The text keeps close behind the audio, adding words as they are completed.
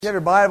If you have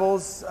your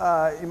Bibles,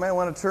 you might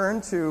want to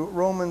turn to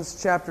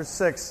Romans chapter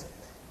 6.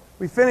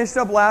 We finished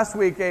up last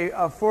week a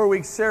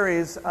 4-week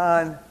series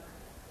on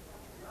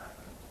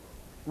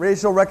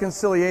racial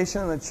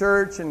reconciliation in the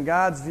church and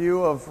God's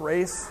view of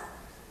race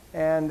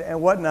and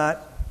whatnot.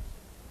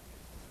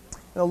 And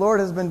the Lord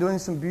has been doing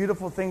some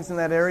beautiful things in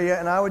that area,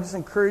 and I would just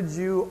encourage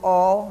you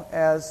all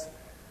as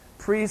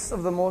priests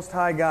of the Most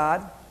High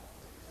God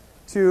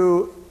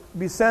to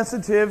be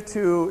sensitive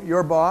to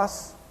your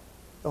boss,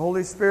 the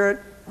Holy Spirit,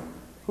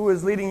 who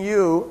is leading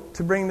you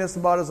to bring this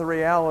about as a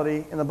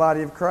reality in the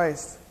body of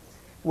Christ.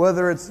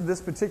 Whether it's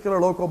this particular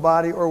local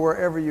body or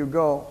wherever you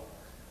go,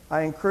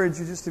 I encourage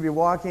you just to be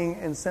walking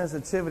in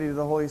sensitivity to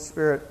the Holy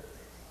Spirit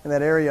in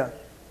that area.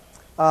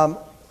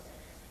 But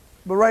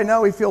right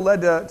now we feel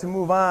led to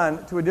move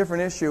on to a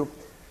different issue.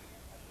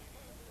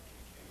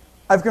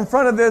 I've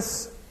confronted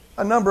this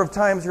a number of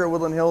times here at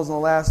Woodland Hills in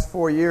the last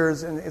 4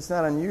 years, and it's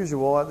not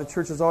unusual. The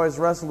church has always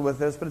wrestled with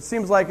this, but it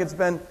seems like it's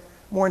been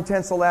more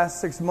intense the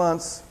last 6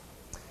 months,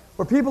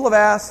 where people have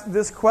asked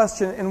this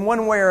question in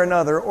one way or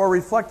another, or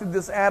reflected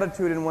this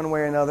attitude in one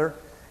way or another,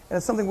 and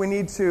it's something we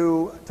need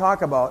to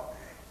talk about.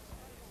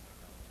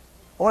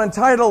 I want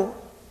to entitle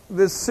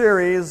this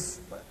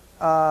series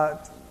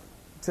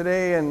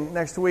today and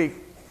next week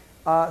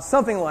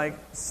something like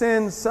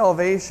Sin,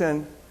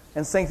 Salvation,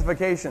 and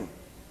Sanctification.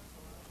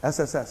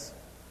 SSS.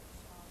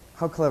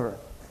 How clever.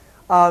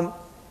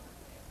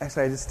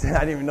 Actually, I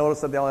didn't even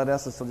notice that they all had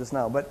S's until just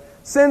now. But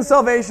Sin,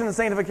 Salvation, and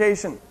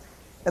Sanctification.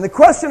 And the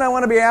question I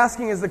want to be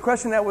asking is the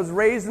question that was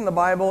raised in the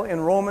Bible in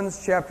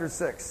Romans chapter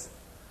 6,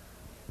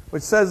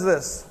 which says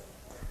this.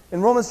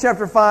 In Romans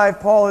chapter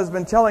 5, Paul has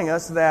been telling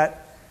us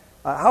that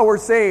how we're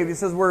saved. He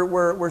says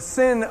where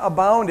sin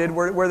abounded,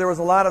 where there was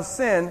a lot of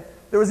sin,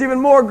 there was even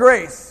more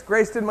grace.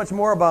 Grace did much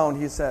more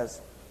abound, he says.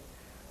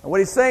 And what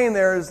he's saying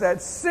there is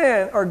that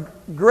sin, or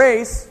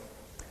grace,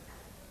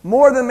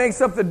 more than makes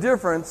up the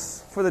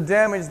difference for the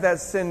damage that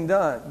sin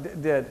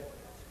did.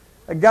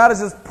 That God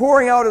is just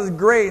pouring out His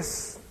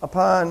grace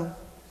upon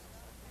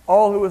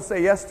all who will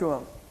say yes to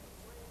Him.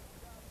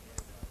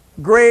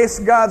 Grace,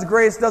 God's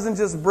grace, doesn't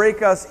just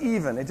break us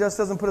even. It just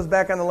doesn't put us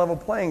back on the level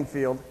playing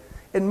field.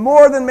 It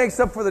more than makes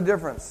up for the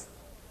difference.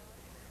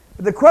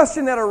 But the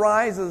question that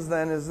arises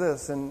then is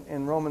this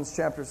in Romans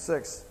chapter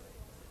 6.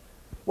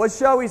 What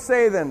shall we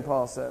say then,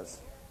 Paul says?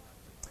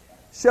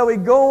 Shall we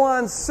go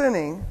on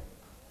sinning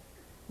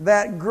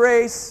that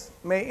grace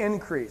may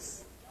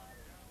increase?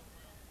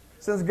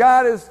 Since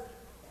God is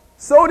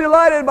so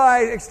delighted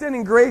by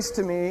extending grace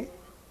to me,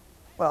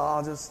 well,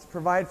 I'll just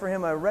provide for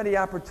Him a ready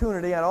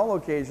opportunity on all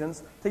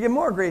occasions to give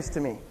more grace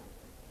to me.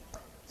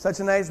 Such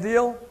a nice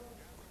deal.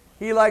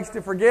 He likes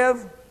to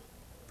forgive.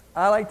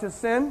 I like to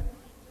sin.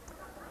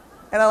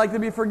 And I like to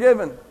be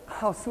forgiven.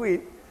 How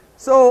sweet.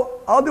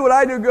 So I'll do what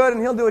I do good,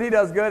 and He'll do what He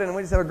does good, and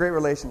we just have a great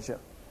relationship.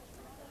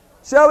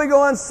 Shall we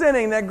go on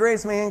sinning that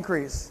grace may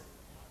increase?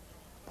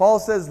 Paul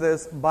says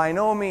this, by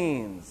no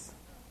means.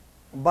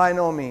 By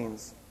no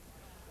means.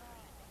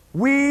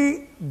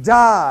 We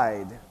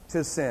died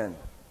to sin.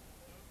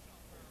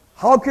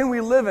 How can we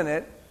live in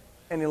it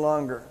any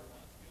longer?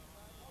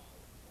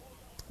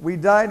 We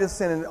died to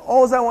sin. And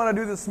all I want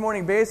to do this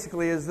morning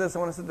basically is this. I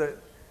want to set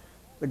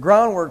the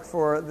groundwork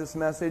for this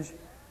message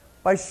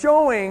by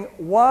showing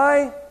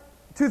why,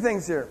 two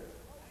things here.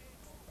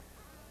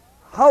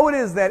 How it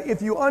is that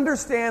if you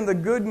understand the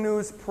good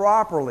news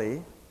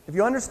properly, if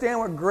you understand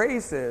what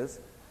grace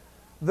is,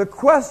 the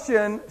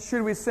question,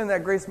 should we sin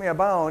that grace may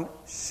abound,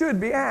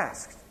 should be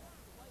asked.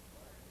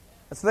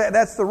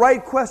 That's the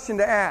right question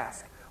to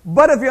ask.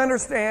 But if you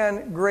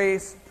understand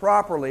grace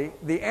properly,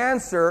 the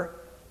answer,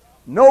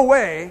 no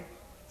way,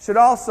 should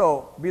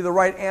also be the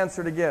right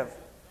answer to give.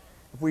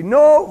 If we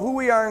know who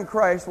we are in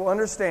Christ, we'll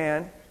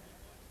understand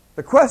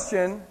the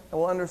question and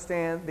we'll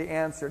understand the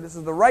answer. This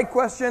is the right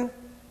question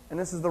and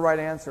this is the right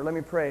answer. Let me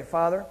pray.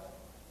 Father,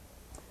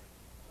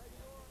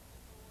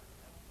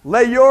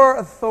 let Your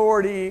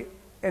authority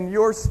and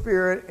Your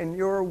Spirit and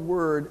Your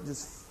Word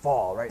just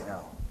fall right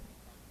now.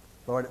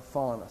 Lord,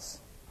 fall on us.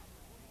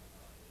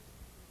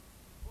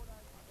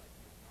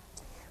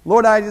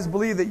 Lord, I just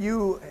believe that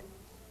You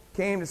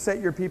came to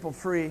set Your people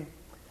free.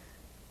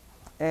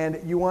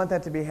 And You want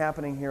that to be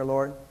happening here,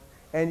 Lord.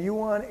 And You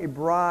want a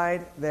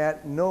bride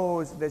that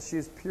knows that she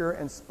is pure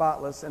and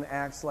spotless and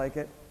acts like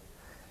it.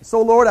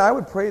 So, Lord, I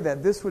would pray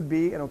that this would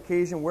be an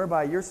occasion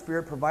whereby Your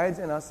Spirit provides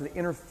in us the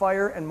inner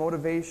fire and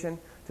motivation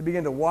to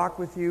begin to walk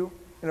with You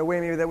in a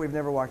way maybe that we've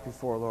never walked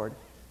before, Lord.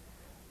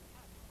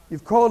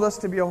 You've called us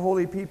to be a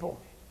holy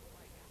people.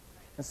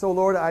 And so,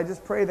 Lord, I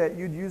just pray that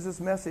You'd use this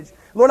message.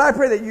 Lord, I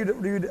pray that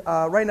You'd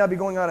right now be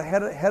going out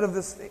ahead of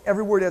this,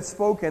 every word that's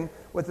spoken,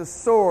 with a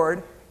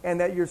sword, and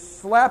that You're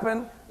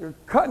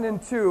cutting in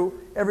two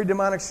every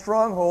demonic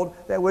stronghold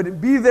that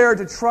would be there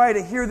to try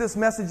to hear this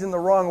message in the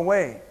wrong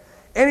way.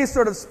 Any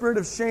sort of spirit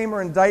of shame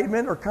or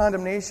indictment or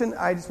condemnation,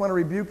 I just want to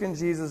rebuke in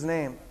Jesus'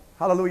 name.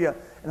 Hallelujah.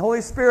 And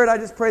Holy Spirit, I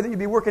just pray that You'd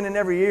be working in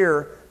every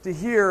ear to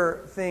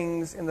hear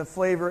things in the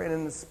flavor and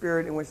in the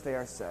spirit in which they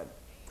are said.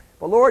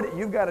 But Lord,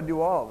 You've got to do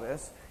all of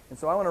this. And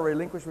so I want to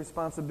relinquish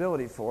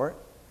responsibility for it.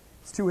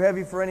 It's too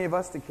heavy for any of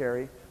us to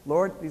carry.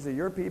 Lord, these are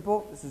your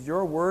people. This is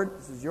your word.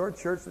 This is your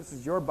church. This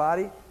is your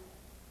body. And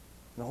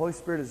the Holy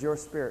Spirit is your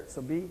spirit.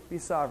 So be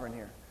sovereign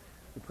here.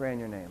 We pray in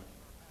your name.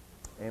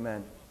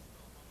 Amen.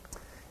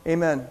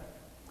 Amen.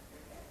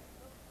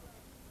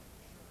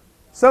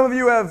 Some of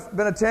you have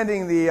been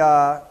attending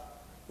the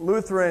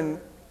Lutheran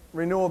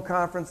Renewal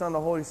Conference on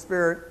the Holy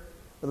Spirit,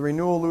 or the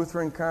Renewal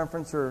Lutheran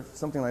Conference, or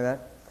something like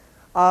that.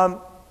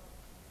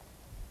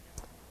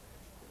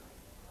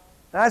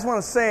 I just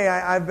want to say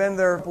I've been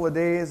there a couple of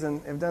days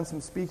and have done some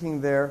speaking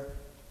there.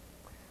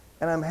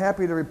 And I'm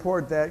happy to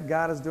report that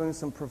God is doing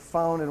some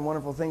profound and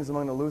wonderful things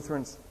among the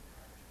Lutherans.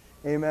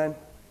 Amen.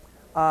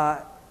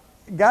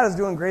 God is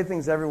doing great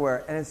things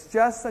everywhere. And it's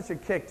just such a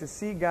kick to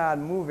see God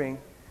moving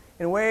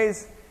in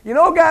ways. You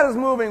know God is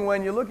moving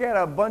when you look at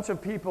a bunch of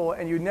people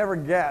and you never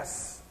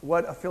guess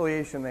what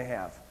affiliation they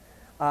have.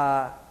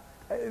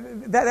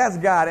 That's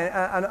God.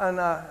 And on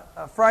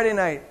a Friday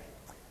night,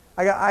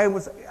 I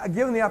was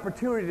given the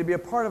opportunity to be a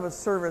part of a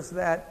service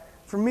that,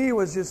 for me,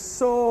 was just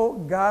so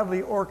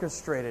godly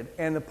orchestrated.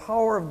 And the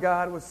power of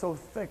God was so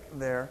thick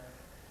there.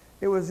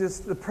 It was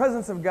just, the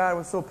presence of God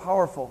was so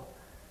powerful.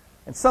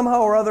 And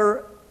somehow or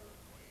other,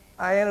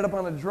 I ended up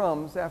on the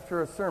drums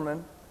after a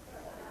sermon.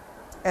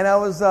 And I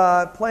was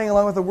playing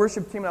along with the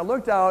worship team. And I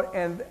looked out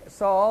and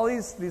saw all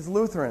these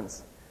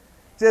Lutherans.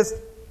 Just,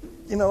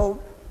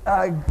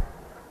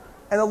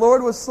 and the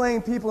Lord was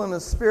slaying people in the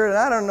Spirit. And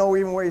I don't know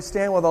even where you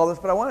stand with all this,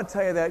 but I want to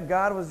tell you that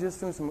God was just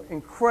doing some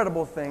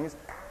incredible things.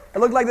 It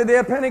looked like the day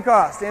of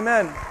Pentecost.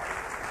 Amen.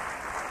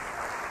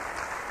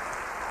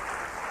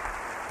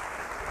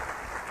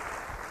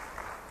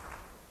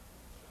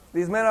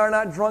 These men are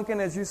not drunken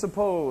as you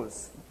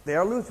suppose. They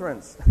are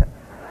Lutherans.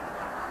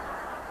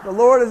 The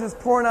Lord is just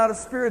pouring out a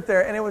Spirit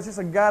there, and it was just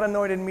a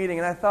God-anointed meeting.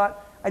 And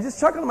I just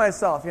chuckled to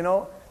myself,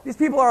 these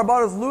people are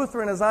about as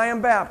Lutheran as I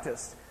am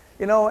Baptist.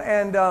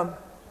 And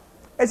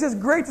it's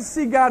just great to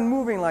see God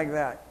moving like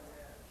that.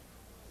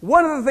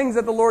 One of the things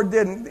that the Lord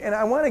did, and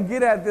I want to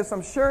get at this,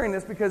 I'm sharing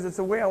this because it's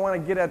a way I want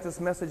to get at this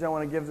message I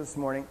want to give this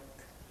morning.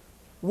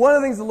 One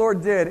of the things the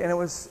Lord did, and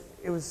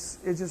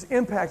it just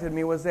impacted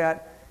me, was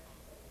that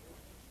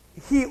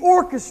He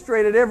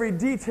orchestrated every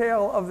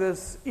detail of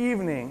this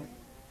evening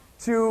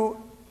to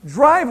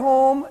drive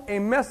home a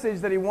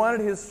message that He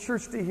wanted His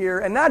church to hear,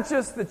 and not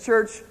just the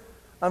church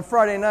on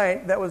Friday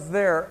night that was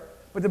there,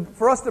 but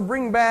for us to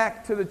bring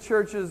back to the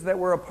churches that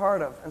we're a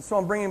part of. And so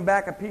I'm bringing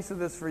back a piece of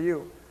this for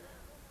you.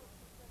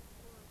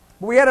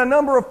 But we had a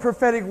number of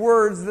prophetic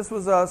words. This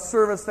was a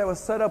service that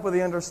was set up with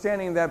the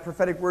understanding that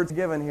prophetic words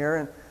given here.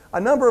 And a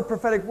number of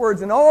prophetic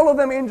words, and all of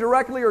them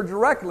indirectly or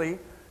directly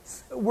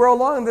were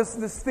along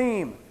this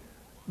theme.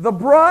 The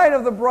bride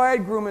of the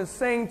bridegroom is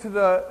saying to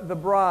the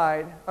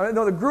bride,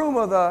 the groom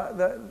of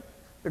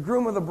the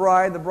groom of the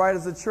bride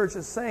is the church,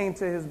 is saying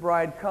to his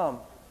bride, come.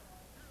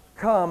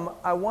 Come,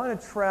 I want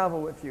to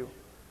travel with you.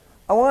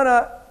 I want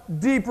a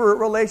deeper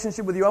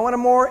relationship with you. I want a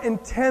more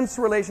intense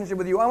relationship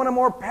with you. I want a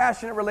more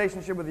passionate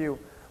relationship with you.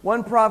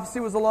 One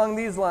prophecy was along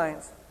these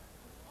lines.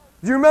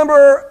 Do you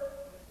remember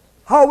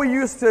how we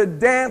used to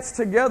dance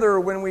together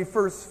when we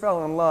first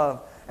fell in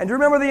love? And do you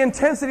remember the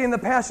intensity and the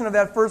passion of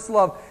that first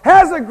love?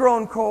 Has it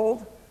grown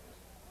cold?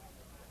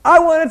 I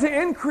want it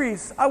to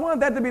increase. I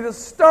want that to be the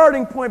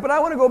starting point, but I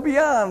want to go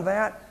beyond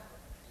that.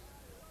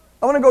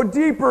 I want to go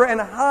deeper and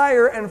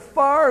higher and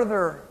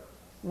farther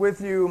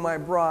with you, my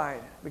bride,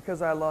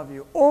 because I love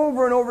you.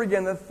 Over and over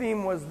again, the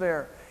theme was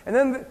there. And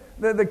then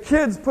the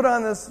kids put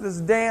on this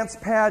dance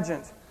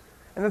pageant.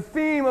 And the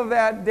theme of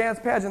that dance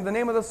pageant, the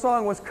name of the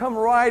song was Come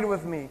Ride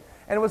With Me.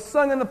 And it was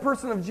sung in the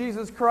person of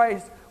Jesus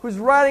Christ, who's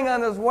riding on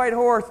this white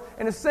horse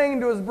and is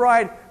saying to his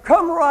bride,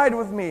 come ride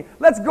with me.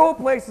 Let's go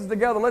places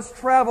together. Let's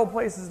travel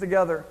places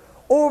together.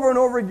 Over and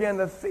over again,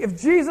 if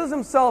Jesus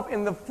himself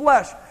in the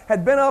flesh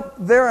had been up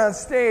there on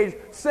stage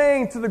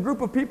saying to the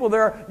group of people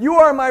there, you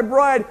are my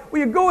bride, will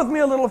you go with me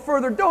a little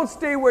further? Don't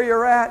stay where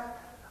you're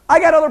at. I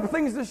got other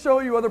things to show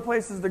you, other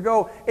places to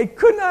go. It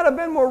could not have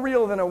been more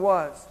real than it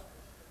was.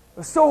 It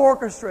was so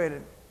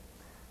orchestrated.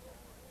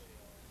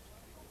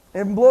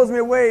 It blows me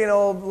away, a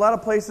lot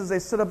of places they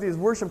set up these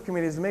worship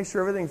committees to make sure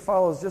everything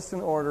follows just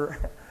in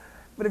order.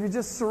 But if you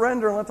just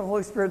surrender and let the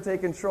Holy Spirit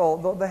take control,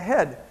 the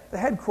head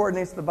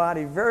coordinates the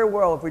body very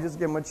well if we just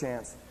give him a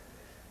chance.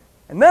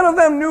 And none of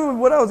them knew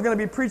what I was going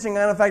to be preaching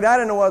on. In fact, I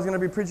didn't know what I was going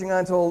to be preaching on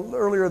until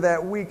earlier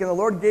that week. And the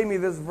Lord gave me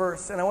this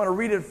verse, and I want to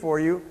read it for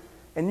you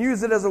and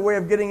use it as a way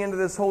of getting into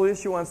this whole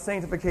issue on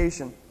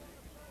sanctification.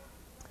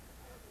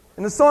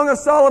 In the Song of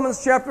Solomon,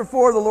 chapter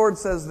 4, the Lord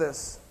says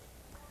this.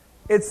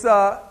 It's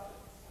the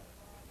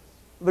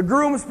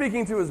groom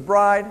speaking to his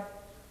bride,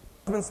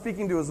 the husband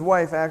speaking to his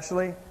wife,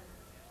 actually.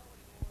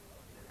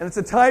 And it's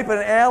a type and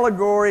an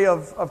allegory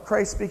of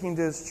Christ speaking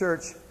to his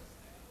church.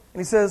 And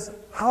he says,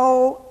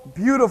 how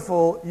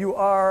beautiful you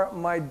are,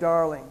 my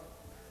darling.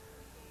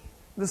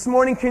 This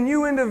morning, can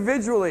you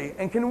individually,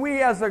 and can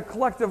we as a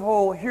collective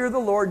whole, hear the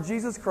Lord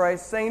Jesus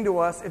Christ saying to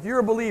us, if you're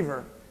a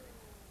believer,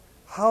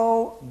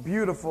 how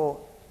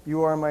beautiful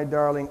you are my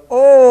darling.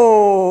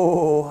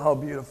 Oh, how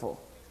beautiful.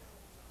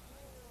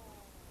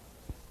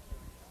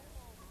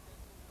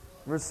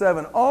 Verse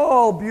 7,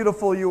 all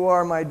beautiful you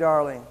are, my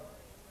darling.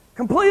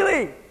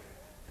 Completely.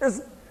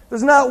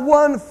 There's not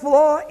one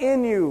flaw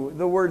in you,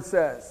 the Word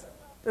says.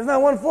 There's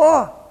not one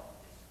flaw.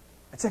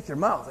 I check your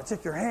mouth. I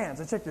check your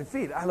hands. I check your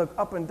feet. I look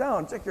up and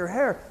down. Check your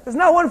hair. There's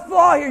not one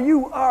flaw here.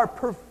 You are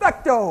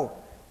perfecto.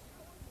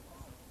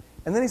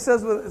 And then he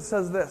says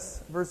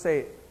this, verse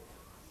 8.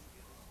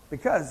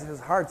 Because his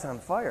heart's on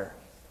fire.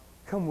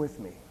 Come with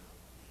me.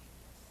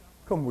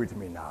 Come with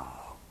me now.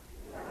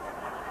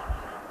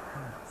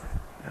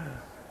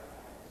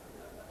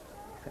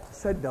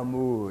 Set the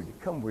mood.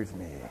 Come with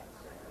me.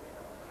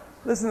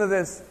 Listen to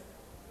this.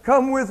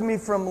 Come with me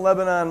from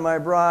Lebanon, my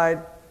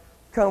bride.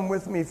 Come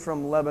with me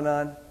from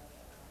Lebanon.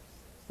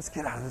 Let's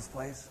get out of this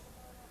place.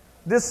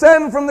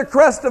 Descend from the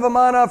crest of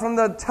Amana, from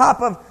the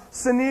top of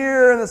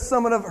Senir and the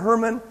summit of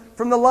Hermon,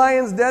 from the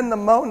lion's den and the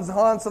mountains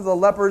haunts of the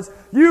leopards.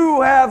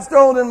 You have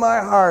stolen my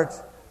heart.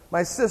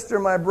 My sister,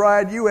 my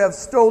bride, you have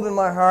stolen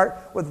my heart.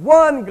 With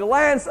one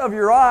glance of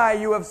your eye,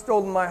 you have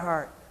stolen my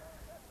heart.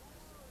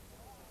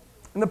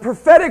 And the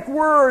prophetic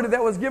word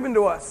that was given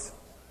to us,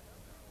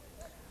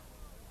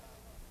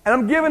 and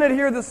I'm giving it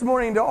here this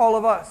morning to all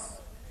of us,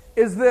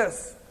 is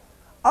this.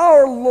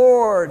 Our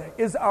Lord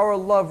is our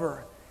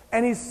lover,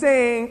 and He's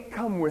saying,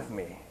 come with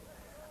me.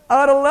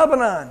 Out of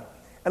Lebanon,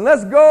 and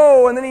let's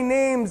go. And then He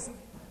names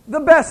the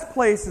best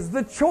places,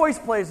 the choice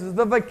places,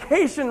 the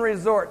vacation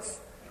resorts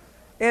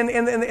in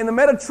the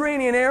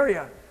Mediterranean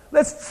area.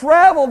 Let's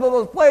travel to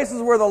those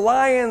places where the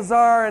lions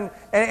are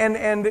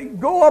and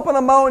go up on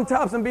the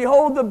mountaintops and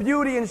behold the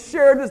beauty and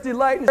share this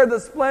delight and share the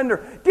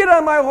splendor. Get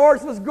on my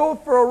horse, let's go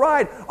for a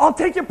ride. I'll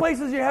take you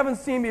places you haven't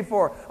seen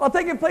before. I'll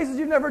take you places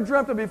you've never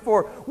dreamt of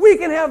before. We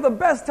can have the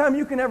best time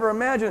you can ever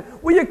imagine.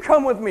 Will you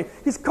come with me?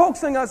 He's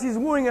coaxing us, He's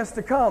wooing us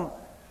to come.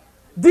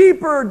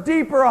 Deeper,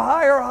 deeper,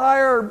 higher,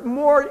 higher,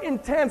 more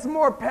intense,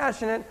 more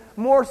passionate,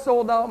 more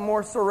sold out,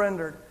 more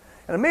surrendered.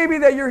 And it may be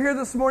that you're here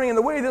this morning and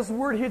the way this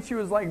word hits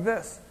you is like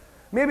this.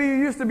 Maybe you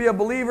used to be a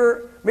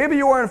believer. Maybe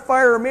you were on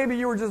fire. Or maybe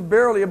you were just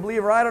barely a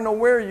believer. I don't know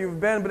where you've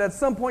been, but at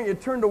some point you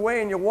turned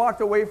away and you walked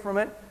away from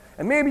it.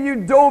 And maybe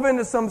you dove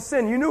into some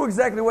sin. You knew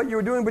exactly what you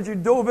were doing, but you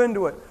dove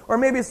into it. Or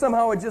maybe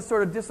somehow it just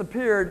sort of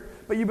disappeared,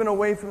 but you've been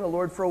away from the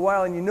Lord for a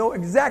while and you know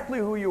exactly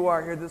who you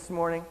are here this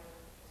morning.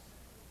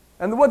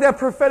 And what that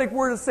prophetic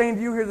word is saying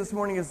to you here this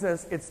morning is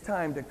this. It's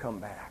time to come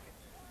back.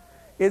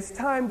 It's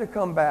time to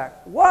come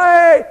back.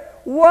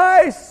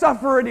 Why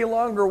suffer any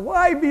longer?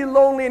 Why be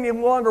lonely any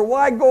longer?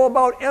 Why go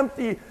about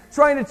empty,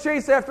 trying to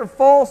chase after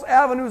false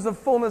avenues of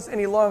fullness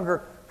any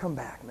longer? Come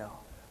back now.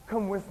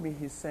 Come with me,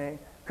 He's saying.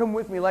 Come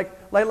with me.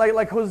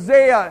 Like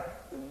Hosea,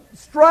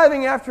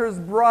 striving after his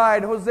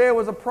bride. Hosea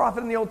was a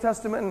prophet in the Old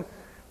Testament, and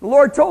the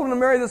Lord told him to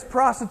marry this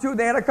prostitute.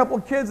 They had a couple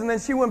of kids, and then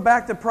she went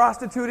back to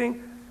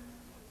prostituting.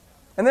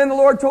 And then the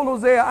Lord told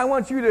Hosea, I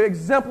want you to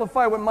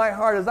exemplify what my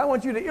heart is. I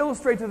want you to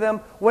illustrate to them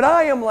what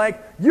I am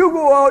like. You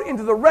go out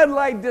into the red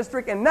light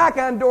district and knock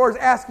on doors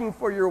asking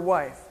for your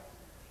wife.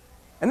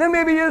 And then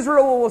maybe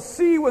Israel will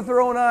see with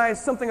their own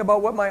eyes something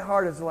about what my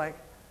heart is like.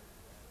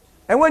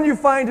 And when you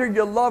find her,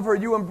 you love her,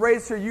 you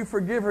embrace her, you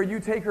forgive her, you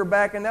take her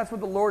back. And that's what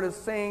the Lord is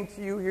saying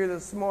to you here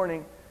this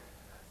morning.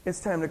 It's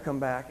time to come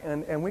back.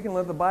 And we can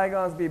let the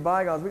bygones be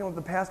bygones. We can let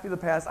the past be the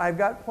past. I've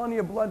got plenty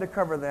of blood to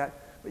cover that.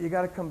 But you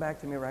got to come back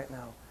to me right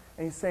now.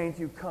 And He's saying to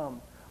you,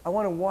 come. I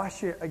want to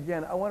wash you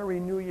again. I want to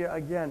renew you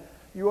again.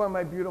 You are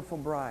my beautiful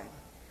bride.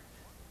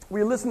 Will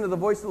you listen to the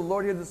voice of the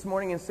Lord here this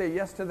morning and say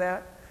yes to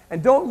that?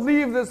 And don't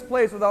leave this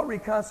place without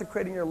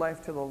reconsecrating your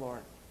life to the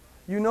Lord.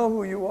 You know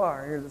who you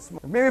are here this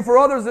morning. Maybe for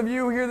others of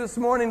you here this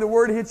morning, the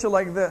word hits you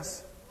like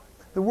this.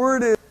 The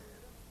word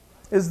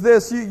is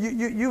this.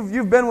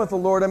 You've been with the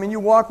Lord. I mean, you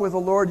walk with the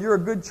Lord. You're a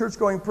good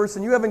church-going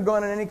person. You haven't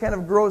gone in any kind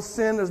of gross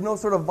sin. There's no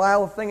sort of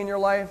vile thing in your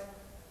life.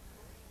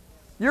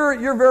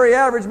 You're very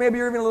average. Maybe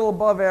you're even a little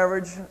above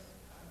average.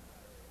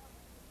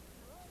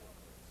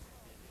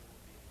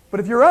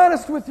 But if you're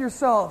honest with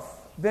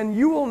yourself, then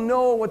you will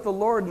know what the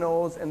Lord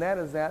knows, and that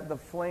is that the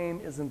flame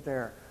isn't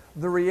there.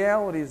 The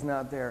reality is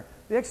not there.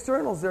 The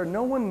external is there.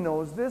 No one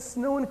knows this.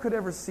 No one could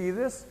ever see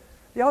this.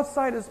 The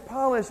outside is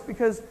polished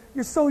because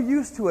you're so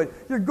used to it.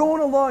 You're going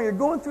along. You're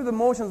going through the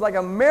motions like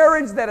a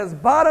marriage that has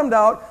bottomed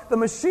out. The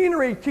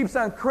machinery keeps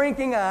on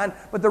cranking on,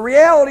 but the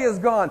reality is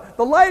gone.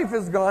 The life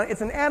is gone.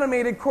 It's an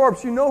animated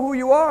corpse. You know who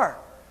you are.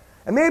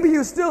 And maybe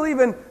you still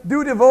even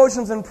do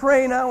devotions and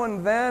pray now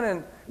and then,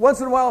 and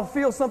once in a while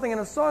feel something in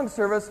a song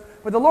service.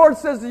 But the Lord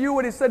says to you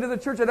what He said to the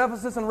church at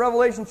Ephesus in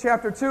Revelation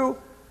chapter 2.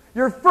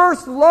 Your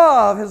first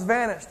love has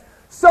vanished.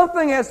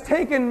 Something has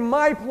taken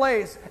my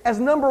place as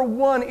number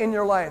one in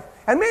your life.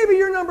 And maybe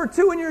you're number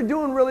two and you're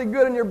doing really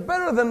good and you're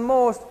better than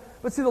most.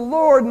 But see, the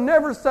Lord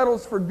never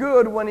settles for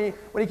good when he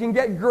can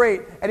get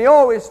great. And He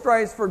always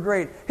strives for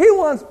great. He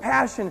wants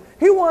passion.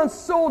 He wants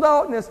sold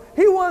outness.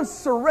 He wants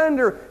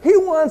surrender. He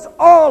wants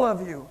all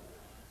of you.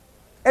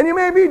 And you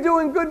may be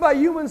doing good by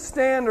human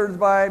standards,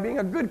 by being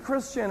a good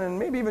Christian and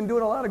maybe even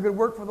doing a lot of good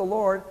work for the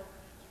Lord.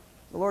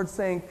 The Lord's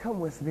saying, come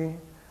with me.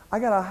 I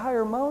got a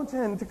higher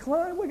mountain to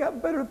climb. We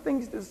got better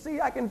things to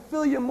see. I can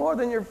fill you more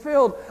than you're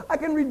filled. I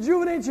can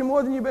rejuvenate you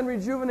more than you've been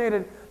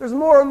rejuvenated. There's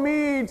more of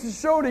me to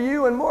show to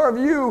you and more of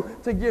you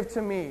to give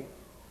to me.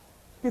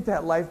 Get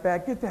that life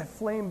back. Get that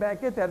flame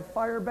back. Get that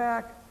fire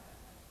back.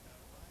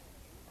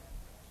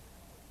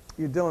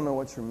 You don't know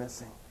what you're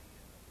missing.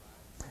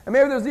 And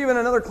maybe there's even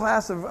another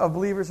class of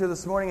believers here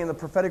this morning, and the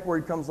prophetic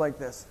word comes like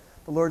this.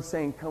 The Lord's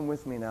saying, come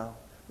with me now.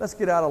 Let's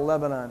get out of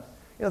Lebanon.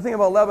 You know, the thing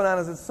about Lebanon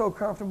is it's so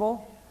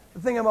comfortable. The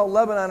thing about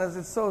Lebanon is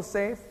it's so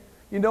safe.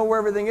 You know where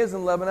everything is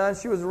in Lebanon.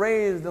 She was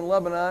raised in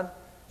Lebanon.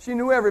 She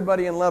knew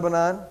everybody in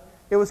Lebanon.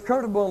 It was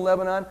comfortable in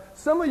Lebanon.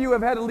 Some of you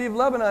have had to leave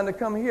Lebanon to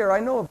come here. I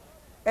know.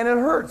 And it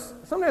hurts.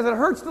 Sometimes it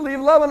hurts to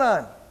leave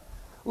Lebanon.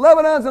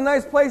 Lebanon's a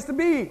nice place to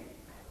be.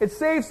 It's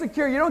safe,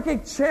 secure. You don't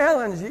get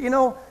challenged. You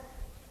know,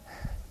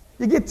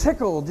 you get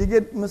tickled. You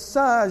get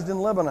massaged in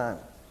Lebanon.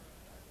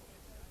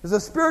 There's a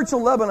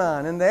spiritual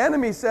Lebanon. And the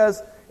enemy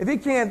says, if he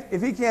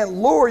can't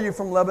lower you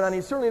from Lebanon,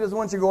 he certainly doesn't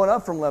want you going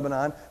up from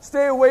Lebanon.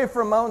 Stay away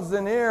from Mount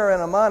Zinir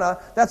and Amana.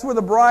 That's where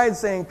the bride's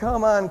saying,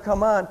 come on,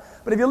 come on.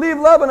 But if you leave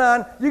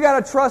Lebanon, you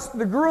got to trust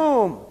the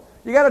groom.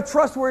 You got to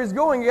trust where he's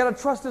going. You got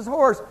to trust his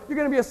horse. You're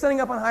going to be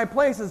ascending up on high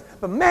places.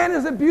 But man,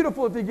 is it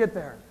beautiful if you get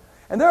there.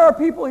 And there are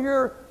people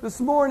here this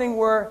morning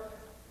where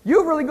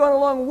you've really gone a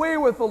long way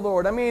with the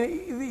Lord. I mean,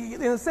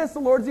 in a sense, the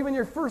Lord's even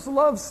your first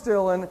love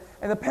still, and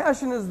the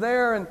passion is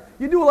there, and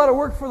you do a lot of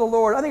work for the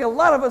Lord. I think a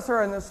lot of us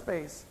are in this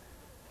space.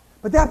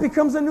 But that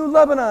becomes a new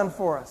Lebanon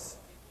for us.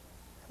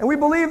 And we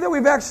believe that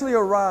we've actually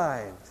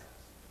arrived.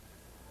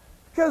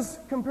 Because,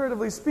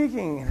 comparatively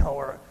speaking, you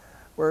know,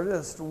 we're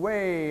just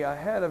way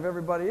ahead of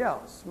everybody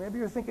else. Maybe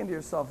you're thinking to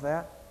yourself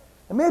that.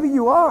 And maybe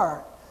you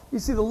are. You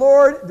see, the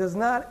Lord does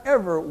not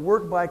ever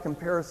work by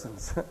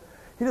comparisons.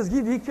 He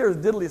cares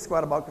diddly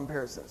squat about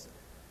comparisons.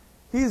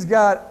 He's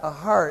got a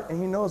heart,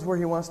 and He knows where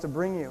He wants to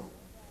bring you.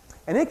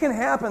 And it can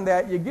happen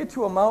that you get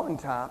to a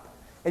mountaintop,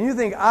 and you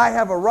think, I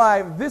have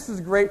arrived, this is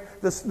great,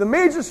 the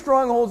major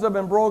strongholds have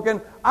been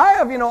broken,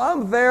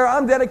 I'm there,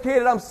 I'm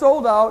dedicated, I'm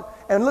sold out,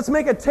 and let's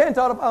make a tent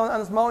out on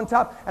this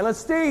mountaintop, and let's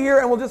stay here,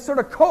 and we'll just sort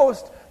of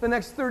coast the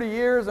next 30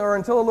 years, or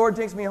until the Lord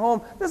takes me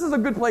home. This is a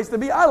good place to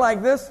be, I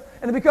like this,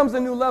 and it becomes a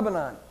new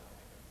Lebanon.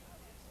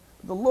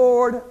 The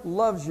Lord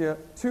loves you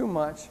too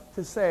much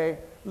to say,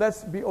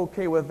 let's be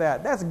okay with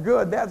that. That's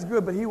good,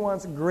 but He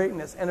wants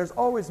greatness, and there's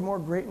always more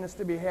greatness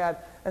to be had.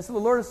 And so the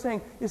Lord is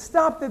saying, you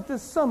stopped at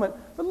this summit,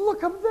 but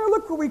look up there,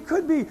 look where we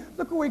could be.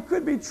 Look where we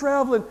could be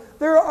traveling.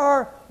 There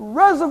are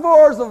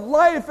reservoirs of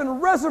life and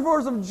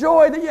reservoirs of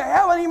joy that you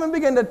haven't even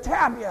begun to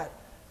tap yet.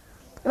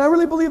 And I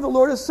really believe the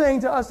Lord is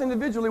saying to us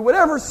individually,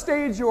 whatever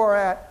stage you are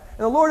at, and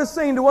the Lord is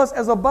saying to us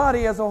as a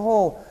body, as a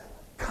whole,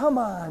 come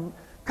on,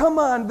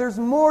 there's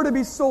more to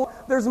be sold.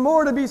 There's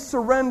more to be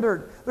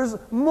surrendered. There's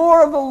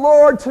more of the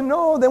Lord to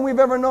know than we've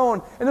ever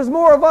known. And there's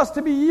more of us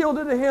to be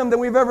yielded to Him than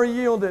we've ever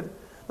yielded.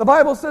 The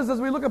Bible says as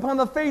we look upon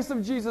the face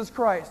of Jesus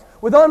Christ,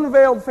 with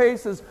unveiled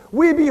faces,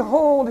 we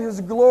behold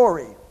His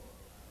glory.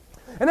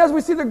 And as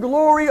we see the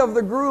glory of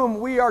the groom,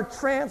 we are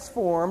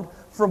transformed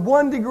from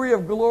one degree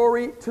of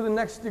glory to the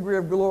next degree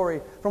of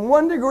glory. From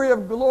one degree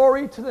of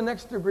glory to the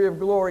next degree of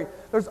glory.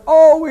 There's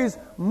always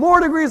more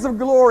degrees of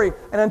glory.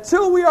 And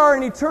until we are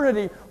in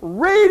eternity,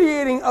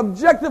 radiating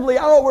objectively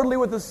outwardly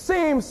with the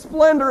same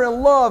splendor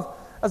and love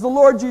as the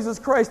Lord Jesus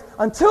Christ,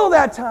 until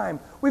that time,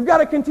 we've got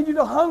to continue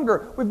to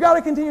hunger. We've got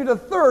to continue to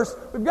thirst.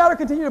 We've got to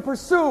continue to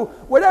pursue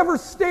whatever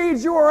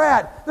stage you are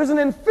at. There's an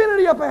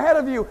infinity up ahead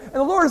of you. And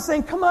the Lord is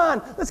saying, come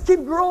on, let's keep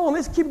growing.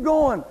 Let's keep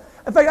going.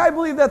 In fact, I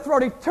believe that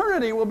throughout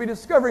eternity we'll be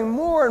discovering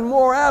more and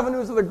more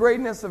avenues of the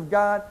greatness of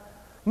God.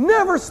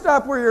 Never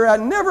stop where you're at.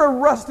 Never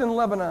rest in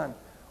Lebanon.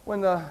 When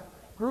the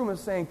groom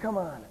is saying, come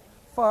on,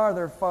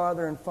 farther,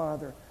 farther, and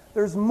farther.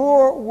 There's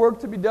more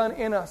work to be done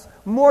in us.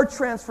 More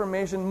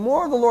transformation.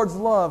 More of the Lord's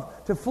love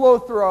to flow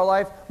through our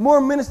life. More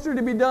ministry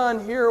to be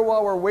done here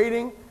while we're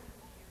waiting.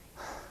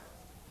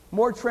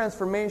 More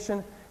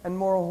transformation and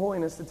more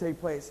holiness to take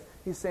place.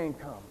 He's saying,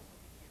 come.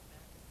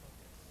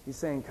 He's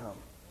saying, come.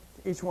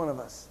 To each one of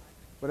us.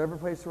 Whatever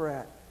place we're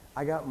at,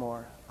 I got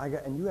more.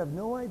 And you have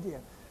no idea.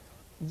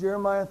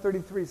 Jeremiah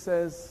 33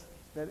 says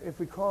that if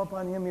we call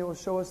upon Him, He will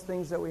show us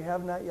things that we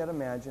have not yet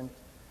imagined.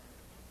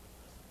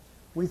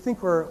 We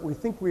think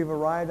we've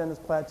arrived on this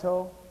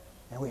plateau,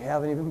 and we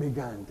haven't even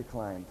begun to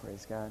climb,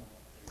 praise God.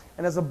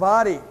 And as a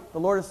body, the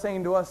Lord is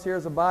saying to us here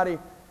as a body,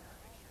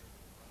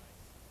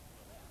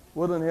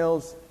 Woodland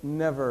Hills,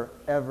 never,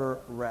 ever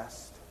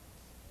rest.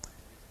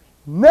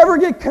 Never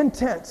get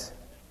content.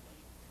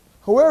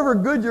 However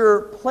good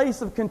your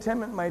place of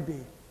contentment might be.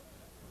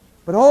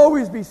 But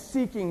always be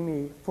seeking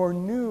me for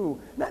new,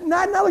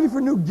 not looking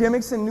for new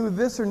gimmicks and new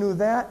this or new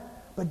that,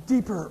 but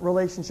deeper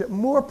relationship,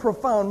 more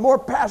profound, more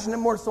passionate,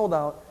 more sold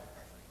out.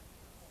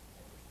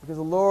 Because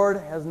the Lord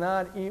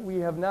we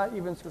have not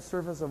even scratched the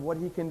surface of what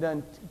He can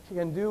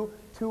do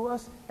to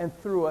us and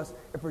through us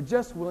if we're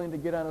just willing to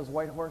get on His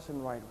white horse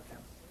and ride with Him.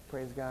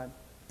 Praise God.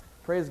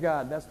 Praise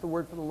God. That's the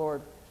word for the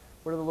Lord.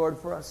 Word of the Lord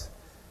for us.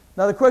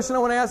 Now the question I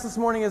want to ask this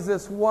morning is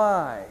this: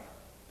 why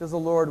does the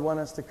Lord want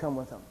us to come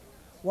with Him?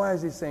 Why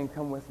is he saying,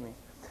 come with me?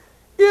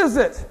 Is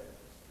it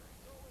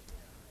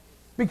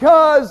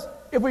because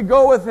if we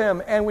go with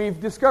him and we've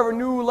discovered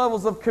new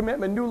levels of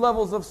commitment, new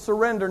levels of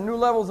surrender, new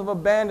levels of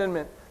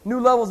abandonment, new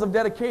levels of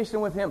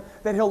dedication with him,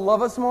 that he'll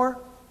love us more?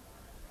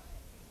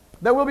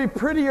 That we'll be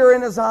prettier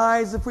in his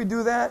eyes if we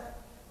do that?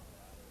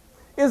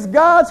 Is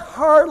God's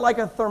heart like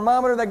a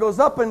thermometer that goes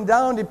up and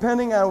down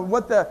depending on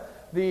what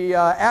the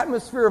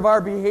atmosphere of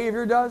our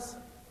behavior does?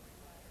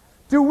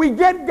 Do we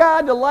get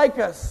God to like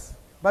us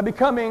by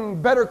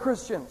becoming better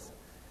Christians?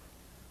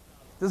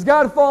 Does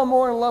God fall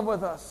more in love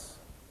with us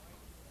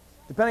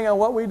depending on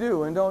what we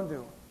do and don't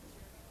do?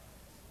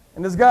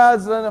 And does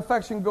God's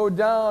affection go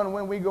down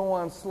when we go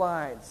on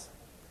slides?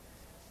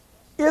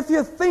 If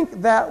you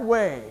think that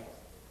way,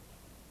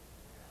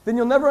 then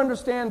you'll never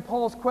understand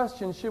Paul's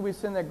question, should we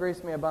sin that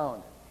grace may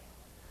abound?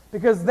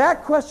 Because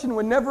that question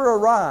would never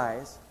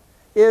arise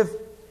if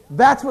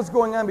that's what's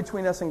going on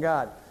between us and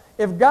God.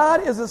 If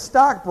God is a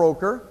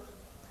stockbroker,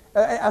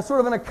 a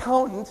sort of an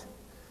accountant,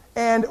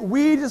 and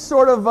we just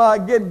sort of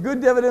get good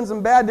dividends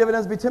and bad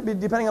dividends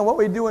depending on what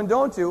we do and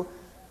don't do,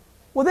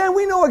 well, then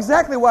we know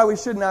exactly why we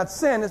should not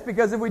sin. It's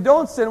because if we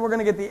don't sin, we're going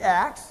to get the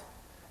axe.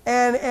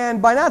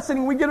 And by not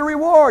sinning, we get a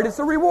reward. It's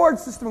a reward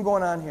system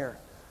going on here.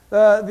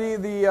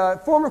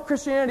 The form of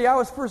Christianity I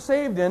was first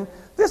saved in,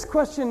 this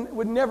question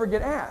would never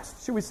get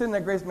asked. Should we sin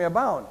that grace may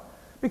abound?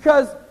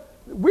 Because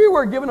we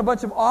were given a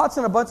bunch of oughts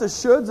and a bunch of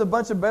shoulds, a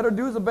bunch of better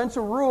do's, a bunch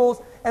of rules,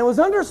 and it was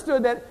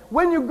understood that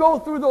when you go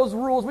through those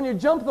rules, when you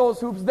jump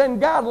those hoops, then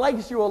God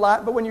likes you a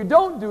lot, but when you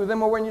don't do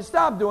them or when you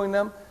stop doing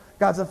them,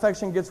 God's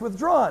affection gets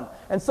withdrawn.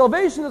 And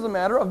salvation is a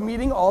matter of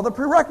meeting all the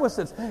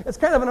prerequisites. It's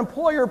kind of an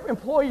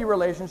employer-employee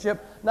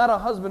relationship, not a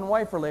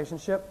husband-wife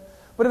relationship.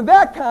 But in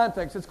that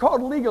context, it's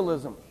called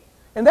legalism.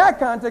 In that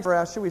context, we're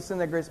asked, should we sin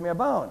that grace may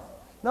abound?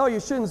 No, you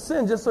shouldn't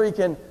sin just so you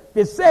can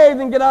get saved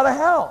and get out of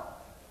hell.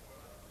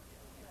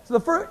 So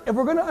if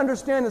we're going to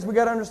understand this, we've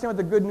got to understand what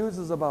the good news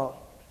is about.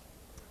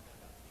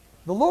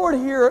 The Lord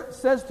here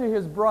says to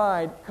his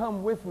bride,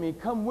 come with me,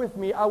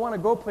 I want to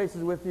go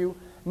places with you,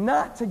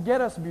 not to get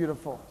us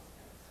beautiful.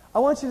 I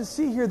want you to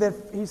see here that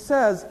he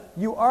says,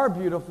 you are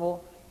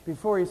beautiful,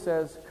 before he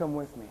says, come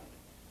with me.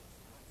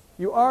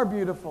 You are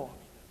beautiful.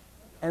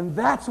 And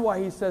that's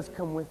why he says,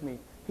 come with me.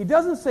 He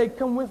doesn't say,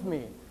 come with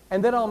me,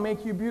 and then I'll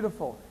make you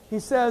beautiful. He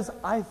says,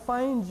 I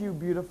find you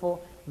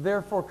beautiful,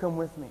 therefore come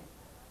with me.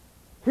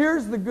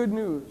 Here's the good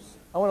news.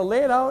 I want to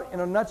lay it out in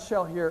a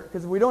nutshell here,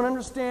 because if we don't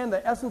understand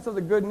the essence of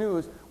the good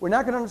news, we're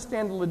not going to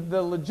understand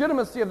the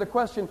legitimacy of the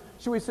question,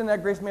 should we sin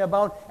that grace may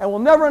abound? And we'll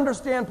never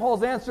understand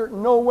Paul's answer,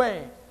 no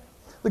way.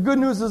 The good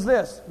news is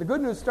this. The good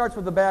news starts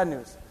with the bad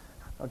news.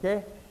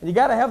 Okay? And you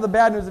got to have the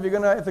bad news if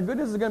the good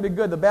news is going to be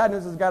good, the bad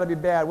news has got to be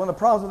bad. One of the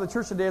problems with the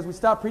church today is we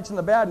stop preaching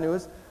the bad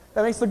news.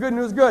 That makes the good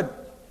news good.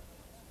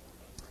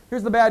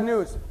 Here's the bad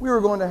news. We were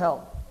going to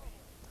hell.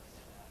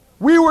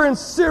 We were in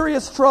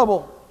serious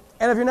trouble.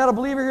 And if you're not a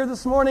believer here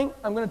this morning,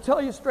 I'm going to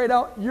tell you straight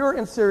out, you're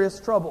in serious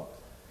trouble.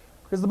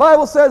 Because the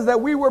Bible says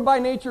that we were by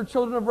nature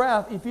children of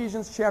wrath,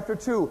 Ephesians chapter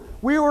 2.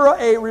 We were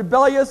a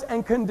rebellious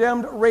and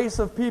condemned race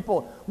of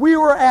people. We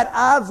were at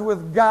odds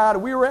with God.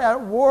 We were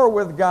at war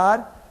with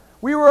God.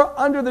 We were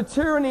under the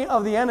tyranny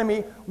of the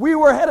enemy. We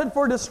were headed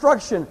for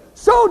destruction.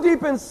 So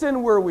deep in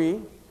sin were we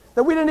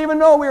that we didn't even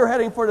know we were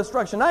heading for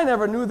destruction. I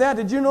never knew that.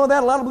 Did you know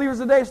that? A lot of believers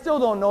today still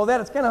don't know that.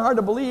 It's kind of hard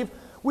to believe.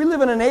 We live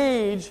in an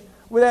age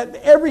where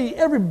that every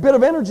bit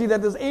of energy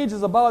that this age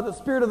is about, the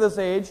spirit of this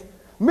age,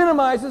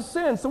 minimizes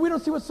sin. So we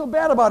don't see what's so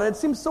bad about it. It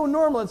seems so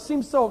normal. It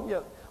seems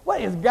so,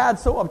 what is God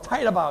so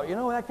uptight about? You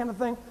know, that kind of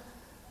thing.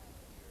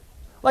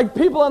 Like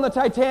people on the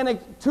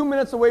Titanic 2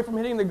 minutes away from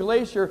hitting the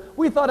glacier,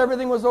 we thought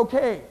everything was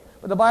okay.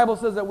 But the Bible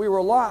says that we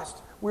were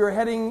lost. We were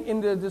heading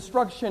into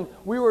destruction.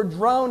 We were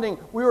drowning.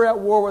 We were at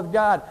war with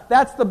God.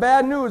 That's the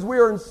bad news. We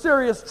are in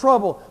serious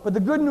trouble. But the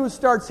good news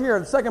starts here,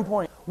 the second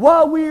point.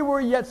 While we were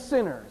yet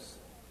sinners,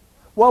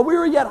 while we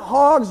were yet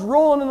hogs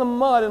rolling in the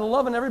mud and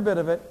loving every bit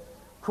of it,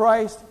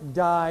 Christ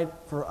died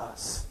for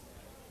us.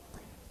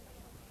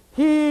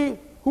 He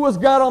who was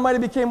God Almighty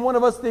became one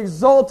of us. The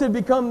exalted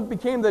became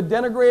the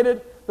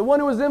denigrated. The one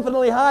who was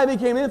infinitely high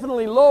became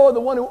infinitely low. The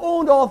one who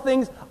owned all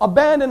things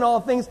abandoned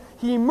all things.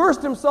 He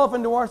immersed himself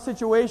into our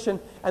situation.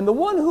 And the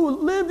one who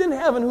lived in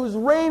heaven, whose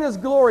reign is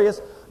glorious,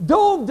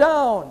 dove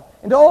down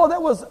into all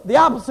that was the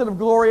opposite of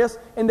glorious,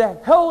 into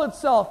hell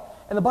itself.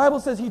 And the Bible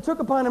says he took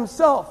upon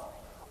himself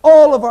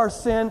all of our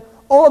sin,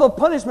 all the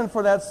punishment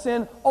for that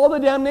sin, all the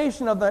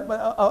damnation of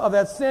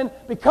that sin,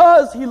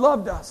 because he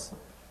loved us.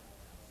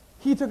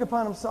 He took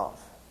upon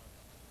himself.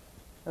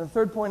 And the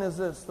third point is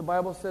this. The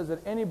Bible says that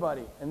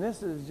anybody, and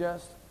this is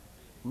just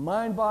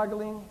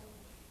mind-boggling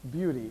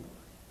beauty,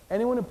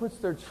 anyone who puts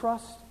their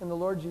trust in the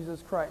Lord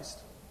Jesus Christ.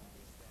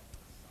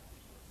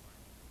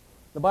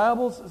 The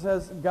Bible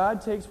says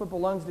God takes what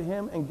belongs to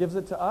him and gives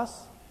it to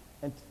us,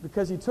 and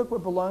because he took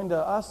what belonged to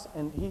us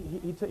and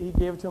he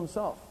gave it to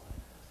himself.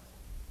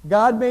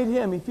 God made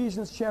him,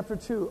 Ephesians chapter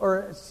 2,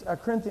 or 2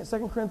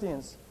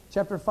 Corinthians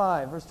chapter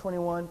 5, verse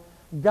 21,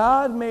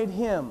 God made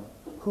him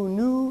who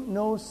knew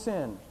no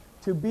sin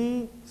to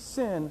be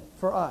sin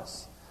for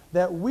us,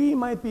 that we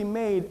might be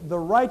made the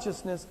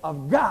righteousness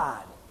of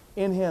God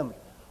in him.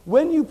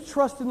 When you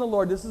trust in the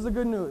Lord, this is the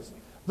good news,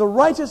 the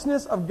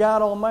righteousness of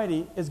God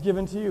Almighty is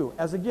given to you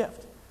as a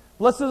gift.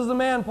 Blessed is the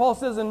man, Paul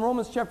says in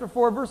Romans chapter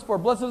 4, verse 4,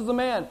 blessed is the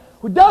man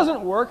who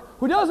doesn't work,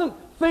 who doesn't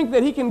think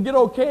that he can get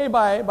okay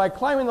by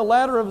climbing the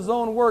ladder of his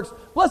own works.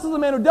 Blessed is the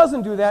man who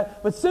doesn't do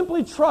that, but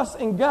simply trusts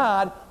in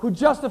God who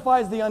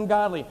justifies the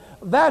ungodly.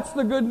 That's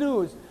the good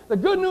news. The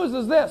good news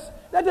is this.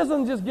 That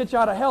doesn't just get you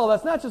out of hell.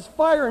 That's not just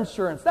fire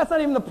insurance. That's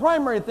not even the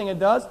primary thing it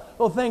does.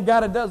 Well, thank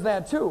God it does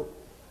that too.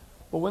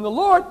 But when the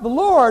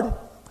Lord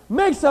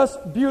makes us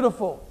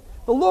beautiful,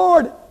 the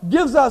Lord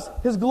gives us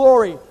His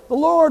glory, the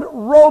Lord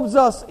robes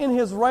us in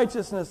His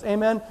righteousness,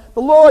 amen.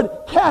 The Lord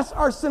casts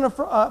our sin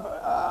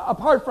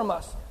apart from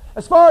us.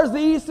 As far as the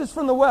east is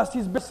from the west,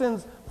 He's brought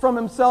sins from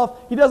Himself.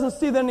 He doesn't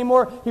see that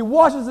anymore. He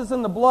washes us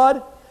in the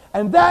blood,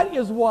 and that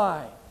is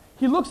why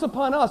He looks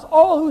upon us,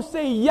 all who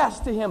say yes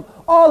to Him,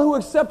 all who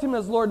accept Him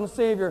as Lord and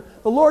Savior.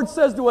 The Lord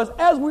says to us,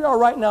 as we are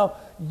right now,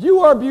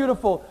 you are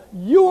beautiful,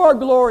 you are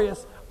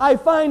glorious, I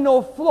find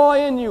no flaw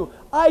in you,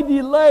 I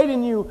delight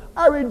in you,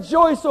 I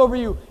rejoice over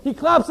you. He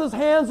claps His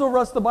hands over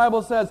us, the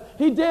Bible says.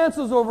 He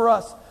dances over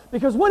us.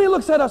 Because when He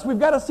looks at us, we've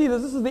got to see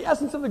this. This is the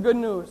essence of the good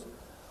news.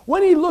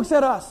 When He looks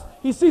at us,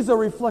 He sees a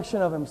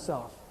reflection of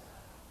Himself.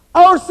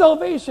 Our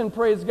salvation,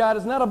 praise God,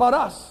 is not about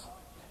us.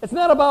 It's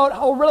not about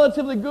how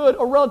relatively good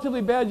or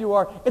relatively bad you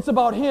are. It's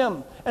about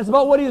Him. It's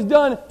about what He's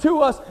done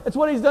to us. It's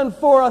what He's done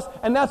for us.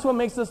 And that's what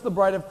makes us the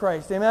bride of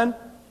Christ. Amen?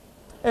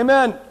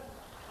 Amen.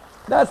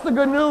 That's the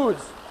good news.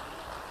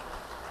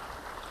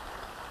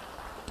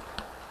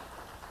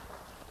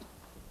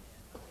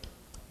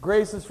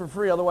 Grace is for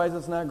free, otherwise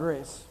it's not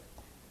grace.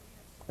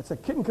 It's a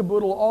kit and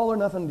caboodle, all or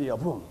nothing deal.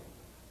 Boom.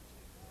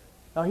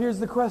 Now here's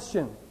the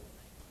question.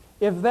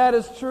 If that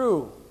is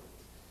true,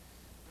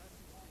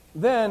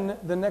 then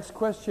the next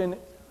question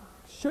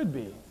should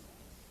be,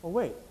 well,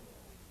 wait.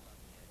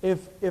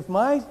 If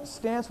my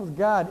stance with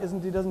God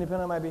doesn't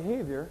depend on my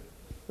behavior,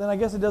 then I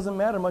guess it doesn't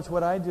matter much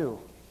what I do.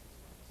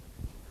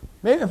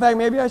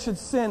 Maybe I should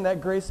sin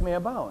that grace may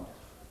abound.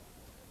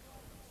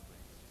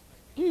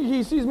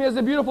 He sees me as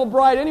a beautiful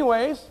bride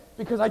anyways,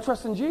 because I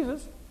trust in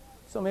Jesus,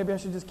 so maybe I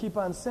should just keep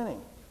on sinning.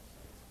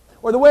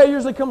 Or the way it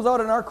usually comes out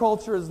in our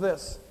culture is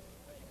this.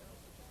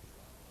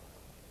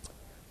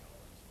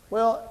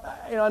 Well,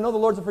 I know the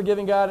Lord's a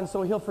forgiving God, and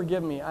so He'll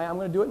forgive me. I'm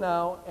going to do it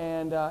now,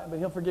 but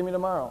He'll forgive me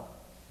tomorrow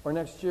or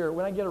next year.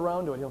 When I get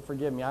around to it, He'll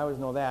forgive me. I always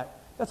know that.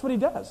 That's what He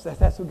does.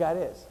 That's who God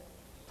is.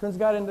 Turns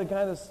God into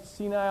kind of this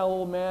senile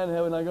old man in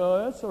heaven, like,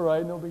 oh, that's all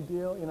right, no big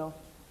deal,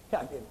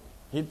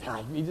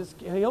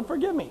 He'll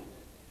forgive me.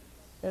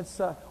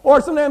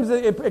 Or sometimes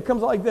it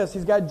comes out like this.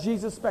 He's got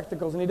Jesus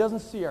spectacles, and He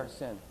doesn't see our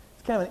sin.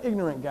 He's kind of an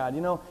ignorant God,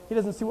 He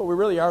doesn't see what we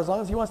really are. As long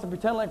as He wants to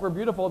pretend like we're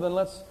beautiful, then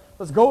let's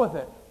go with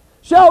it.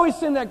 Shall we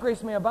sin that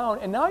grace may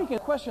abound? And now you can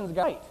question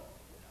God.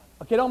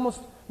 Okay, it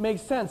almost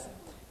makes sense.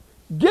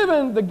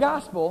 Given the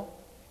gospel,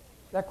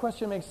 that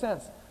question makes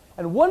sense.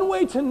 And one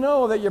way to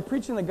know that you're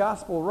preaching the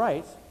gospel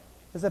right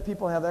is that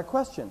people have that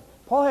question.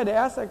 Paul had to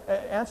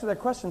answer that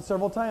question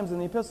several times in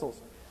the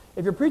epistles.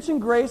 If you're preaching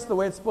grace the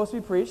way it's supposed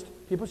to be preached,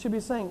 people should be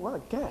saying,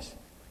 well, gosh,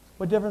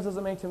 what difference does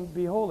it make to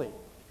be holy?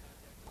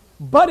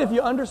 But if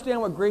you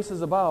understand what grace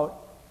is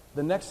about,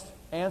 the next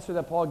answer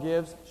that Paul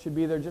gives should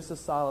be there just as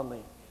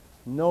solidly.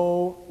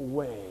 No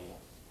way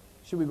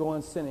should we go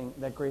on sinning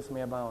that grace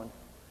may abound.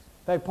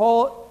 In fact,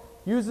 Paul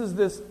uses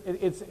this,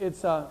 it's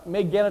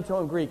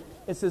meganoto in Greek.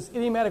 It's this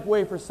idiomatic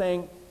way for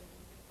saying,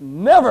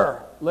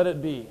 never let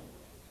it be.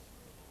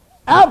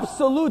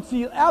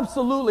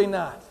 Absolutely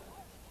not.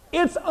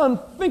 It's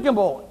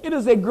unthinkable. It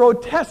is a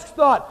grotesque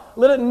thought.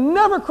 Let it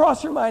never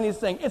cross your mind, he's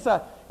saying. It's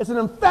an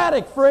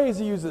emphatic phrase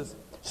he uses.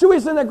 Should we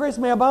sin that grace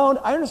may abound?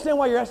 I understand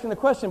why you're asking the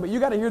question, but you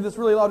got to hear this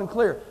really loud and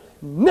clear.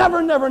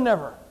 Never, never,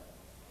 never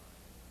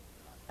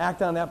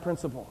act on that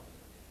principle.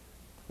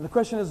 And the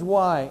question is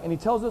why? And he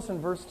tells us in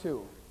verse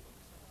 2.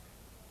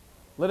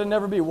 Let it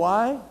never be.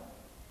 Why?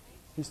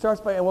 He starts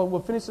by, and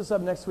we'll finish this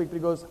up next week, but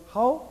he goes,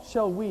 how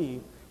shall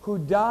we who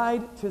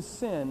died to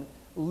sin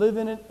live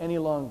in it any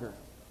longer?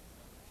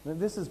 Now,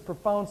 this is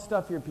profound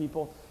stuff here,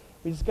 people.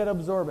 We just got to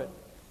absorb it.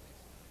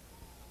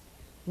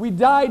 We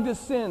died to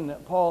sin,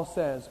 Paul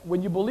says.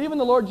 When you believe in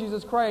the Lord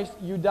Jesus Christ,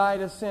 you die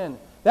to sin.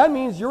 That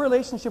means your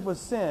relationship with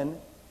sin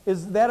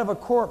is that of a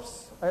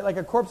corpse, right? Like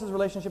a corpse's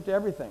relationship to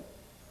everything.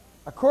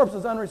 A corpse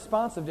is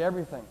unresponsive to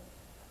everything.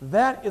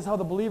 That is how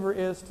the believer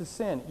is to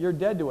sin. You're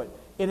dead to it.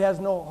 It has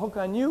no hook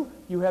on you.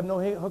 You have no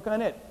hook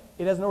on it.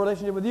 It has no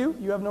relationship with you.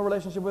 You have no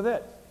relationship with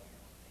it.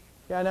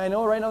 Yeah, and I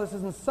know right now this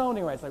isn't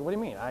sounding right. It's like, what do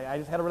you mean? I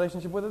just had a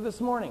relationship with it this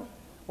morning.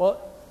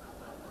 Well,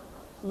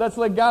 let's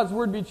let God's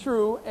word be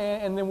true,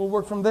 and then we'll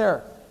work from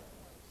there.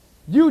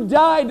 You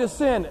died to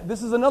sin.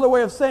 This is another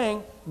way of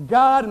saying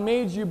God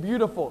made you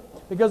beautiful.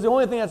 Because the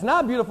only thing that's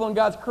not beautiful in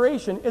God's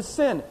creation is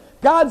sin.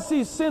 God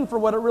sees sin for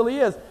what it really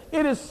is.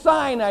 It is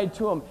cyanide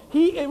to Him.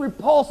 It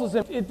repulses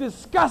Him. It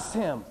disgusts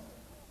Him.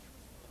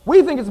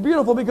 We think it's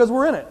beautiful because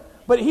we're in it.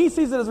 But He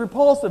sees it as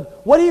repulsive.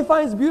 What He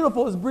finds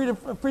beautiful is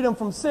freedom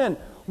from sin.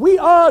 We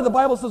are, the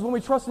Bible says, when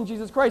we trust in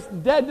Jesus Christ,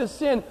 dead to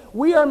sin.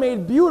 We are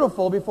made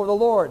beautiful before the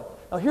Lord.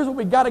 Now here's what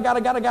we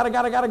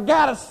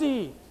gotta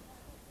see.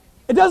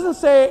 It doesn't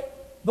say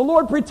the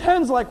Lord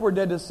pretends like we're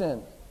dead to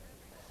sin.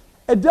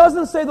 It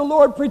doesn't say the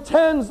Lord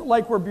pretends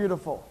like we're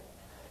beautiful.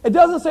 It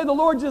doesn't say the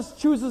Lord just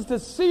chooses to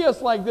see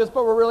us like this,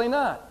 but we're really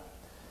not.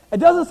 It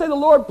doesn't say the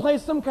Lord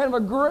plays some kind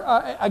of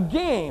a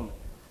game.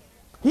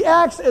 He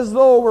acts as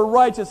though we're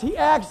righteous. He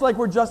acts like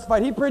we're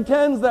justified. He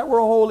pretends that we're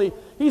holy.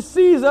 He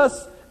sees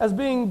us as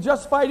being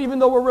justified even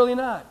though we're really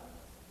not.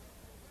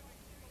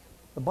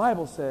 The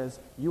Bible says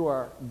you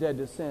are dead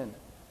to sin.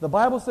 The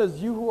Bible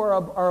says you who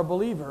are a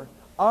believer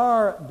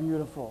are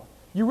beautiful.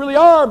 You really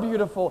are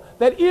beautiful.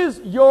 That is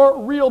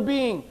your real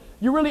being.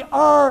 You really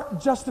are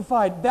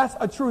justified. That's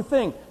a true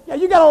thing. Yeah,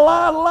 you got a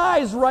lot of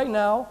lies right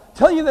now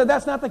telling you that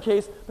that's not the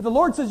case, but the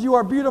Lord says you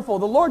are beautiful.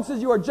 The Lord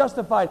says you are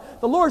justified.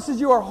 The Lord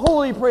says you are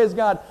holy, praise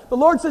God. The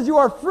Lord says you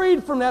are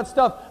freed from that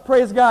stuff,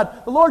 praise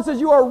God. The Lord says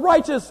you are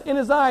righteous in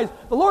His eyes.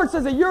 The Lord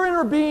says that your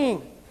inner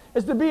being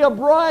is to be a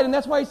bride, and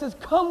that's why He says,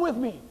 come with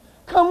me.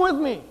 Come with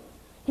me.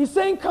 He's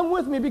saying come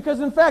with me because,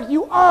 in fact,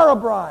 you are a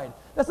bride.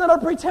 That's not a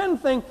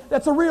pretend thing.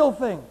 That's a real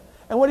thing.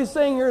 And what He's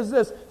saying here is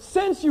this.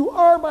 Since you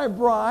are my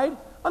bride,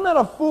 I'm not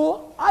a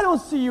fool. I don't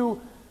see you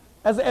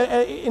as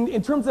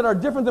in terms that are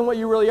different than what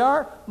you really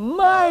are.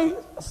 My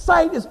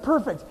sight is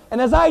perfect. And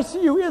as I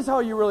see you is how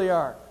you really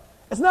are.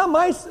 It's not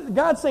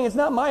God's saying it's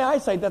not my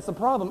eyesight that's the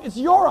problem. It's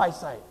your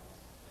eyesight.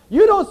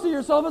 You don't see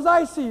yourself as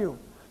I see you.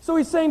 So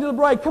He's saying to the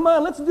bride, come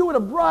on, let's do what a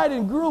bride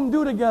and groom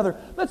do together.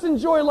 Let's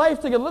enjoy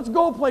life together. Let's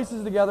go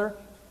places together.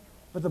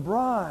 But the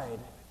bride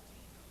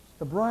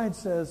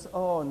says,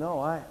 oh no,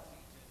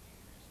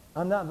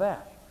 I'm not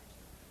that.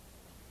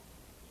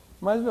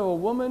 Reminds me of a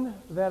woman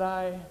that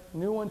I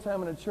knew one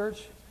time in a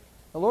church.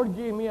 The Lord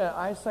gave me an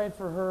eyesight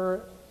for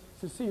her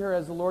to see her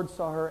as the Lord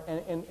saw her.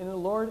 And in the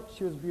Lord,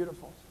 she was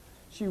beautiful.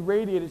 She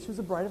radiated. She was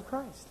the bride of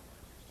Christ.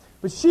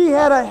 But she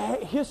had a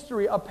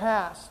history, a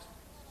past,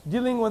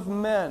 dealing with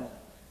men,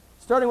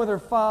 starting with her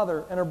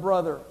father and her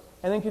brother,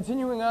 and then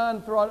continuing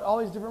on throughout all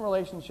these different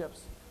relationships,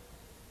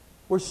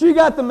 where she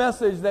got the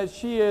message that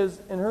she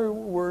is, in her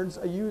words,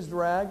 a used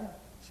rag.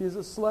 She is a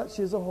slut.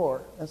 She is a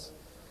whore.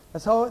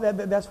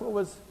 That's what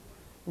was...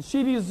 And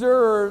she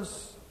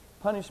deserves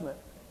punishment.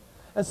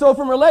 And so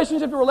from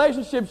relationship to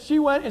relationship, she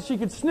went and she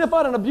could sniff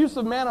out an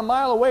abusive man a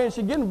mile away, and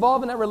she'd get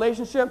involved in that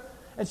relationship,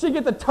 and she'd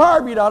get the tar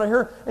beat out of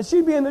her, and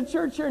she'd be in the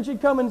church here, and she'd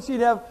come and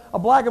she'd have a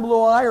black and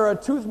blue eye or a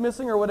tooth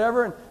missing or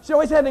whatever, and she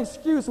always had an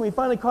excuse, and we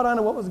finally caught on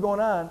to what was going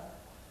on.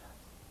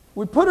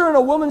 We put her in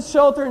a woman's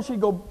shelter, and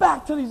she'd go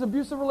back to these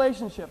abusive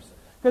relationships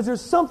because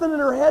there's something in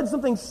her head,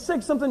 something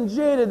sick, something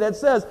jaded that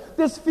says,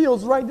 this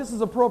feels right, this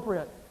is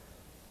appropriate.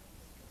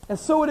 And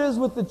so it is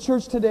with the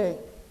church today.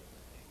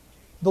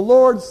 The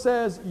Lord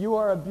says, you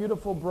are a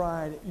beautiful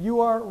bride. You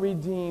are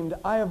redeemed.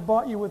 I have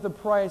bought you with a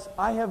price.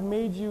 I have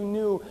made you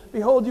new.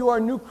 Behold, you are a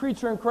new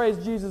creature in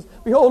Christ Jesus.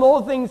 Behold,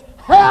 old things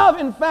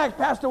have, in fact,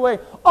 passed away.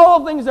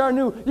 All things are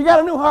new. You got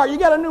a new heart. You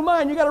got a new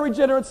mind. You got a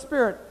regenerate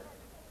spirit.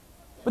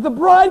 But the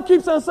bride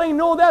keeps on saying,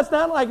 no, that's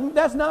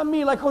not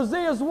me. Like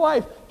Hosea's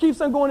wife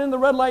keeps on going in the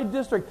red light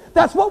district.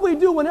 That's what we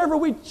do whenever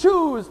we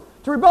choose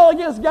to rebel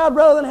against God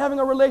rather than having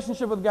a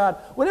relationship with God.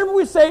 Whenever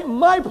we say,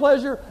 my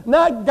pleasure,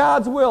 not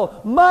God's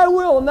will. My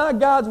will, not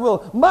God's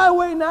will. My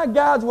way, not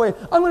God's way.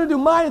 I'm going to do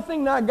my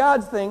thing, not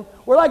God's thing.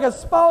 We're like a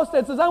spouse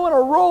that says, I want to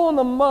roll in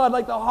the mud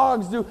like the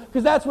hogs do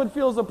because that's what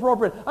feels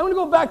appropriate. I'm going to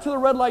go back to the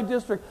red light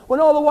district when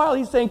all the while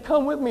He's saying,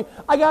 come with me.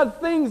 I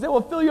got things that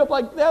will fill you up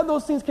like that.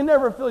 Those things can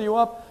never fill you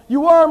up.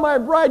 You are my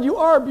bride. You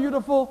are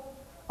beautiful.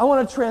 I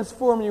want to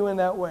transform you in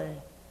that way.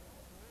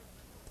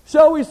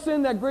 Shall we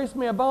sin that grace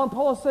may abound?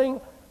 Paul is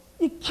saying,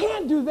 you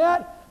can't do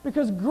that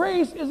because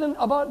grace isn't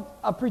about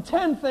a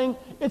pretend thing.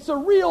 It's a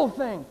real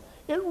thing.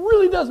 It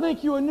really does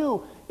make you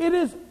anew. It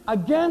is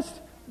against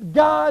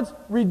God's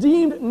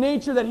redeemed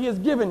nature that He has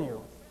given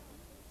you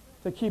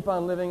to keep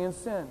on living in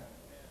sin.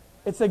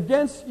 It's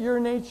against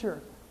your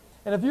nature.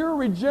 And if you're a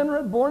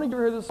regenerate, born again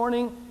here this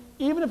morning,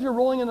 even if you're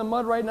rolling in the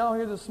mud right now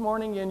here this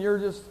morning and you're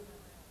just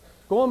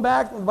going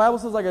back, the Bible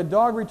says like a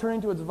dog returning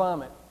to its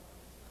vomit.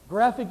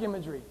 Graphic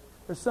imagery.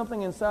 There's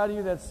something inside of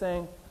you that's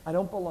saying, I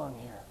don't belong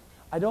here.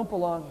 I don't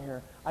belong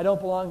here. I don't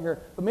belong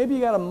here. But maybe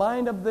you got a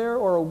mind up there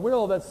or a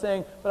will that's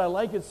saying, but I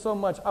like it so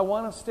much. I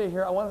want to stay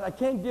here. I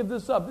can't give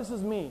this up. This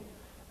is me.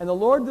 And the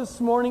Lord this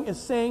morning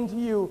is saying to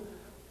you,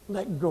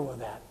 let go of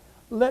that.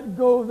 Let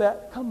go of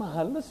that. Come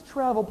on, let's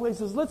travel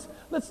places. Let's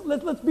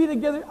be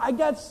together. I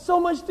got so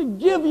much to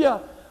give you.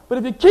 But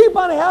if you keep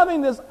on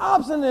having this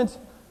obstinate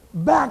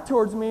back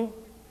towards me,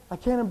 I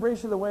can't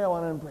embrace you the way I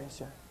want to embrace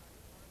you.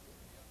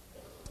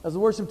 As the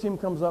worship team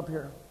comes up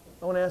here,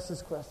 I want to ask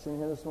this question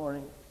here this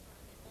morning.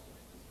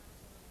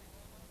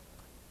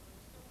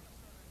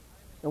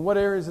 In what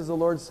areas is the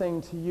Lord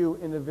saying to you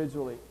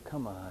individually,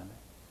 come on.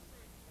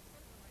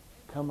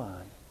 Come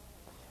on.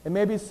 It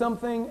may be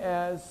something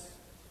as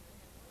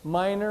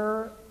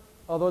minor,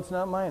 although it's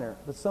not minor,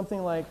 but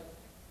something like,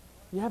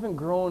 you haven't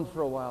grown for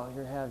a while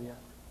here, have you?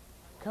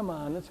 Come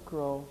on, let's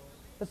grow.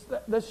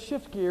 Let's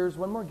shift gears,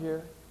 one more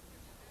gear.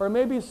 Or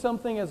maybe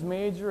something as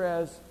major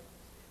as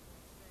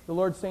the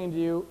Lord saying to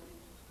you,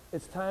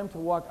 it's time to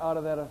walk out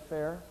of that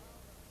affair.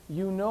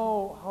 You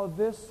know how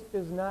this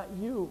is not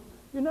you.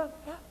 You're not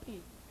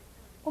happy.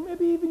 Or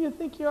maybe even you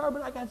think you are,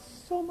 but I got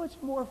so much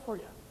more for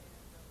you.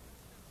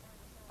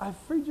 I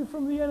freed you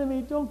from the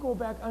enemy. Don't go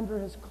back under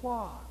his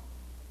claw.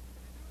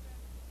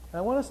 And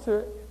I want us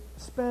to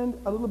spend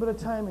a little bit of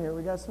time here.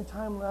 We got some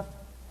time left.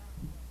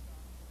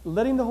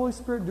 Letting the Holy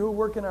Spirit do a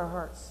work in our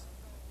hearts.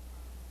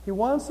 He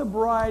wants a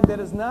bride that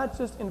is not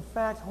just in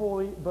fact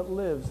holy, but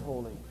lives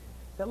holy.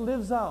 That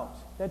lives out,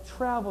 that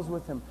travels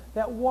with him,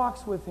 that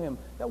walks with him,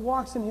 that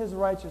walks in his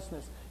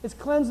righteousness. It's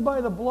cleansed by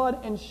the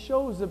blood and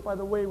shows it by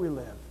the way we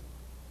live.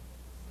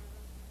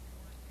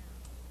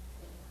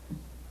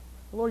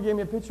 The Lord gave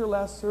me a picture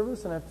last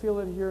service, and I feel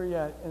it here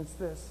yet, and it's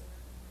this.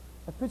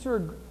 A picture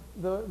of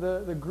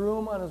the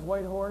groom on his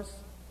white horse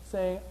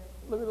saying,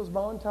 look at those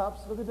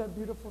mountaintops, look at that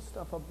beautiful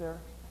stuff up there.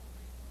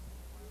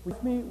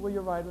 With me, will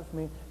you ride with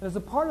me? And there's a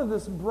part of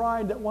this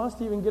bride that wants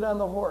to even get on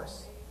the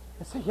horse.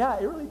 And say, yeah, I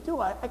really do.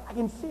 I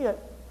can see it.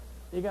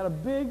 You got a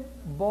big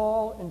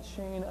ball and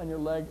chain on your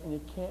leg, and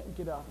you can't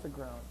get off the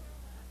ground.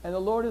 And the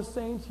Lord is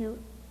saying to you,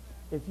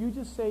 if you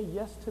just say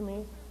yes to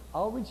me,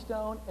 I'll reach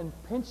down and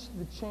pinch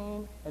the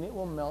chain, and it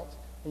will melt,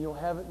 and you'll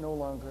have it no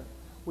longer.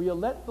 Will you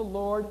let the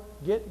Lord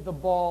get the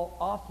ball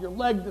off your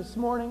leg this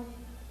morning?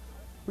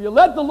 Will you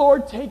let the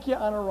Lord take you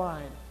on a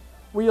ride?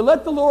 Will you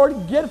let the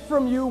Lord get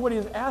from you what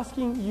He's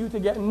asking you to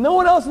get? No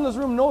one else in this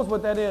room knows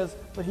what that is,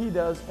 but He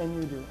does, and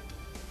you do.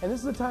 And this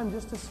is the time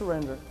just to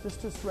surrender,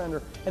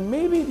 And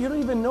maybe you don't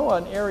even know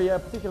a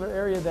particular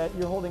area that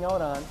you're holding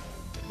out on.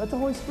 Let the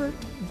Holy Spirit,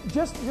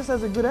 just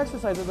as a good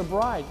exercise as a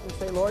bride, just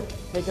say, Lord,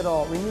 take it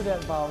all. Renew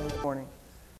that vow this morning.